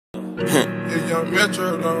If young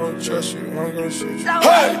Metro don't trust you, I'm gonna shoot you.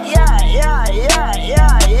 Hey!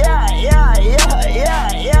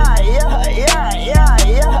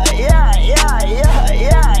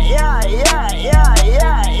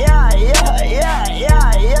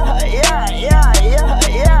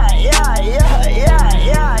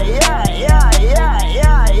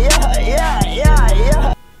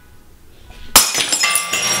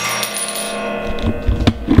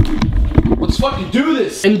 Let's fucking do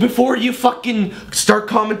this! And before you fucking start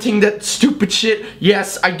commenting that stupid shit,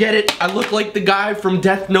 yes, I get it. I look like the guy from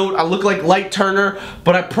Death Note. I look like Light Turner,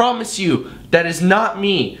 but I promise you, that is not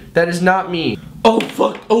me. That is not me. Oh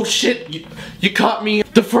fuck, oh shit, you caught me.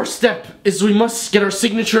 The first step is we must get our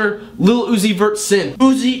signature Lil Uzi Vert synth.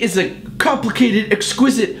 Uzi is a complicated,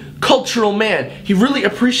 exquisite, cultural man. He really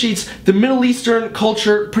appreciates the Middle Eastern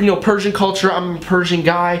culture, Persian culture. I'm a Persian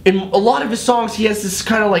guy. In a lot of his songs, he has this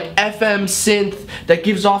kind of like FM synth that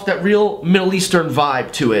gives off that real Middle Eastern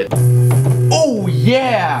vibe to it. Oh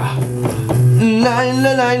yeah!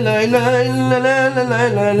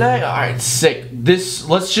 Alright, sick. This,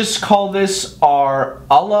 let's just call this our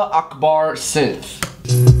Allah Akbar synth.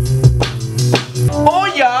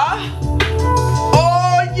 Oh yeah!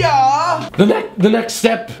 Oh yeah! The next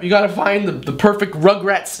step, you gotta find the perfect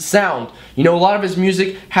Rugrats sound. You know, a lot of his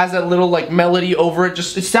music has that little like melody over it.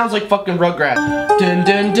 Just, it sounds like fucking Rugrats. Dun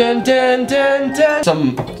dun dun dun dun dun.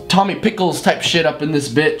 Some Tommy Pickles type shit up in this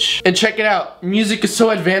bitch. And check it out, music is so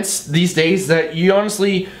advanced these days that you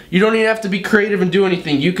honestly, you don't even have to be creative and do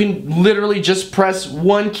anything. You can literally just press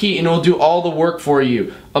one key and it'll do all the work for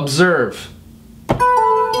you. Observe.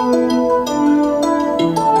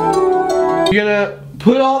 You're gonna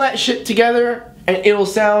put all that shit together and it'll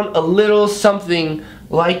sound a little something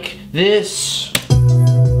like this.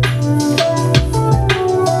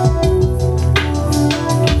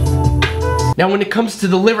 Now when it comes to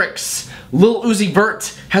the lyrics, Lil Uzi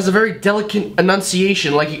Vert has a very delicate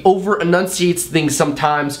enunciation, like he over-enunciates things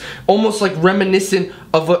sometimes, almost like reminiscent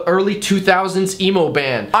of an early 2000s emo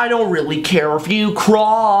band. I don't really care if you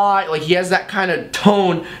cry. Like he has that kind of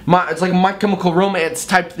tone. It's like My Chemical Romance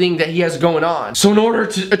type thing that he has going on. So in order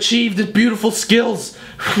to achieve the beautiful skills,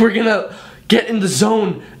 we're gonna get in the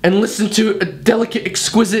zone and listen to a delicate,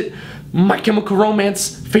 exquisite My Chemical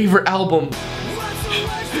Romance favorite album.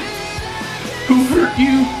 Who hurt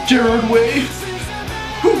you, Gerard Way?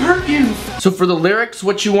 Who hurt you? So for the lyrics,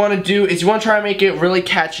 what you want to do is you want to try and make it really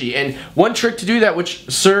catchy. And one trick to do that, which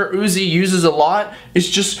Sir Uzi uses a lot, is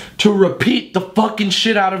just to repeat the fucking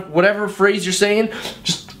shit out of whatever phrase you're saying.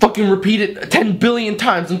 Just fucking repeat it 10 billion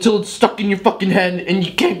times until it's stuck in your fucking head and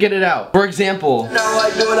you can't get it out. For example, Now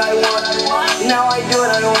I do what I want. Now I do what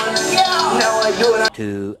I want. Now I do what I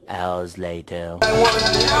 2 hours later.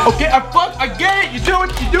 want. okay, I get it. You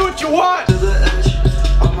do what you want. To the edge.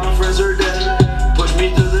 All my friends are dead. Push me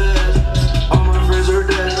to the edge. All my friends are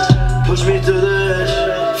dead. Push me to the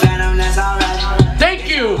edge. Phantom, that's alright. Thank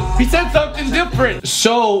you. He said something different.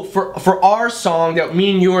 So for our song that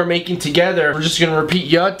me and you are making together, we're just gonna repeat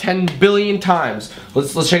yeah 10 billion times.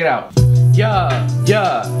 Let's check it out. Yeah,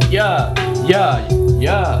 yeah, yeah, yeah,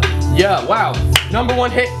 yeah, yeah. Wow, #1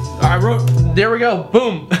 hit. I wrote. There we go.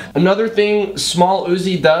 Boom. Another thing Small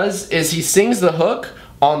Uzi does is he sings the hook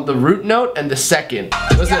on the root note and the second.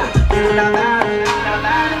 Listen.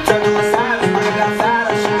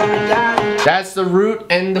 That's the root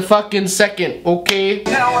and the fucking second, okay?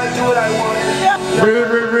 Now I do what I want.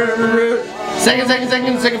 Root. Second,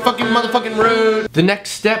 fucking motherfucking root. The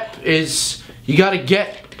next step is you gotta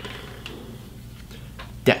get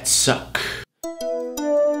that suck.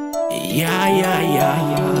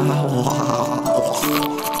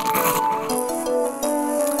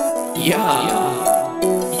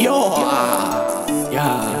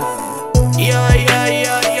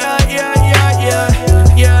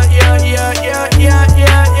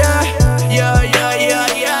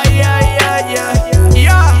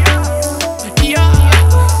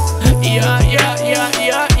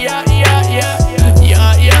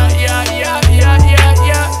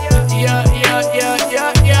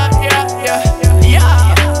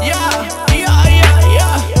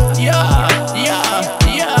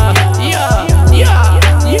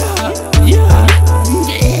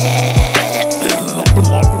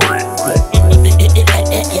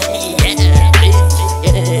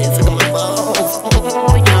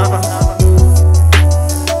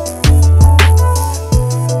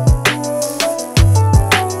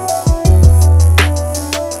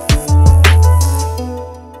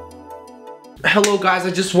 hello guys,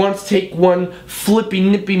 I just wanted to take one flippy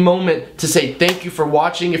nippy moment to say thank you for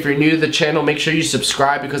watching. If you're new to the channel, make sure you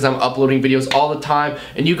subscribe because I'm uploading videos all the time.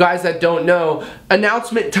 And you guys that don't know,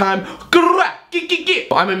 announcement time.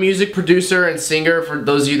 I'm a music producer and singer, for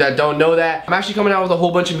those of you that don't know that. I'm actually coming out with a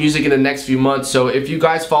whole bunch of music in the next few months, so if you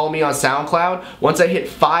guys follow me on SoundCloud, once I hit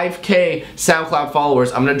 5K SoundCloud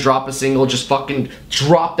followers, I'm gonna drop a single, just fucking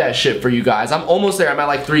drop that shit for you guys. I'm almost there, I'm at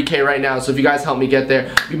like 3K right now, so if you guys help me get there,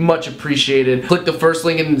 it'd be much appreciated. Click the first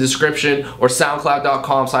link in the description or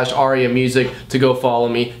soundcloud.com/ariamusic to go follow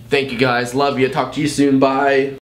me. Thank you guys, love you, talk to you soon, bye.